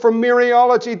 Deliver them from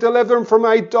Mariology, deliver them from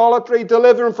idolatry,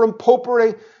 deliver them from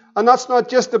popery. And that's not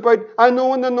just about, I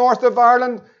know in the north of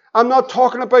Ireland, I'm not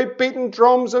talking about beating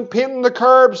drums and painting the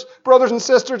curbs. Brothers and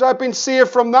sisters, I've been saved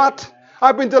from that.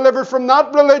 I've been delivered from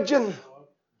that religion.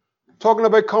 Talking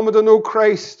about coming to know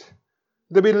Christ,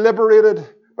 to be liberated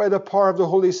by the power of the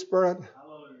Holy Spirit.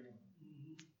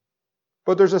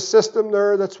 But there's a system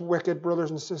there that's wicked, brothers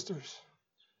and sisters.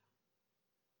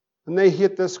 And they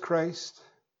hate this Christ.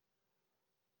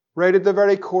 Right at the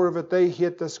very core of it, they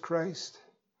hate this Christ.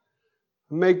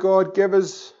 May God give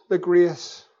us the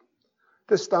grace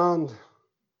to stand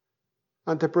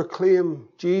and to proclaim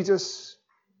Jesus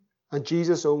and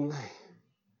Jesus only.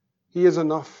 He is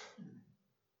enough.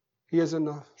 He is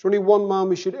enough. There's only one man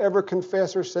we should ever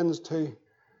confess our sins to.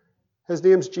 His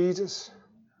name's Jesus.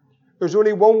 There's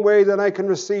only one way that I can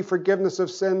receive forgiveness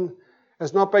of sin.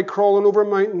 It's not by crawling over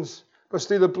mountains, but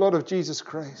through the blood of Jesus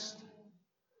Christ.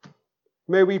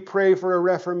 May we pray for a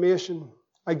reformation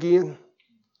again,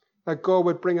 that God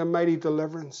would bring a mighty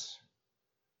deliverance.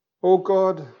 Oh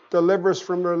God, deliver us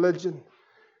from religion.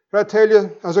 Can I tell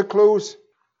you, as I close,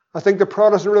 I think the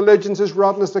Protestant religion's as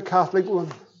rotten as the Catholic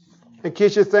one. In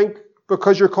case you think,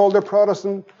 because you're called a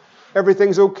Protestant,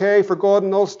 everything's okay for God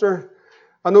in Ulster.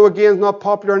 I know again it's not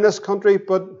popular in this country,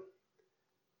 but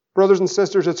brothers and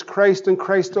sisters, it's Christ and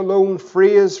Christ alone.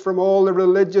 Free us from all the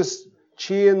religious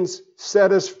chains.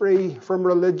 Set us free from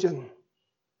religion.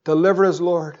 Deliver us,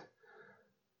 Lord.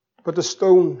 But the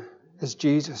stone is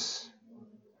Jesus.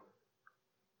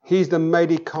 He's the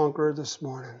mighty conqueror this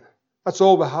morning. That's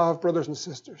all we have, brothers and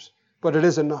sisters. But it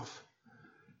is enough.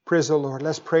 Praise the Lord.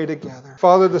 Let's pray together.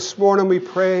 Father, this morning we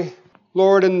pray,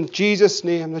 Lord, in Jesus'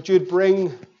 name, that you'd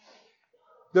bring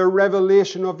the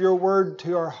revelation of your word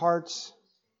to our hearts.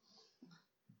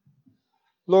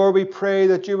 Lord, we pray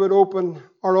that you would open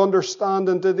our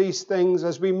understanding to these things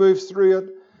as we move through it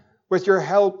with your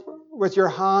help, with your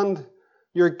hand,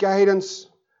 your guidance.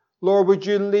 Lord, would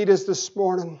you lead us this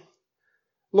morning,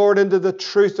 Lord, into the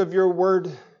truth of your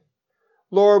word.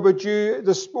 Lord, would you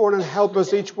this morning help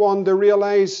us each one to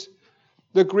realize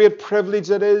the great privilege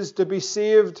it is to be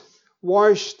saved,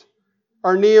 washed,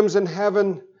 our names in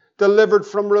heaven, delivered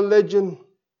from religion,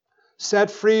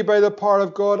 set free by the power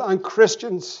of God, and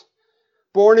Christians,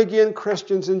 born again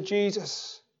Christians in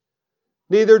Jesus.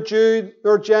 Neither Jew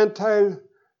nor Gentile,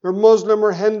 nor Muslim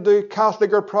or Hindu,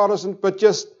 Catholic or Protestant, but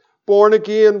just born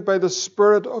again by the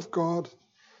Spirit of God.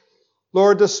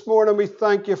 Lord, this morning we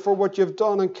thank you for what you've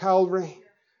done in Calvary.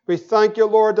 We thank you,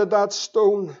 Lord, that that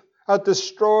stone had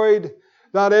destroyed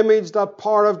that image, that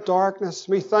power of darkness.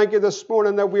 We thank you this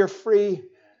morning that we are free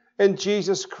in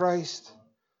Jesus Christ.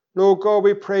 And oh God,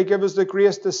 we pray, give us the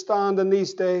grace to stand in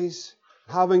these days,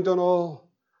 having done all,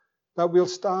 that we'll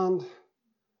stand.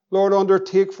 Lord,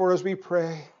 undertake for us, we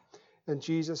pray. In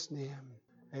Jesus' name,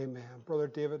 amen. Brother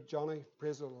David, Johnny,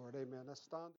 praise the Lord. Amen. Let's stand.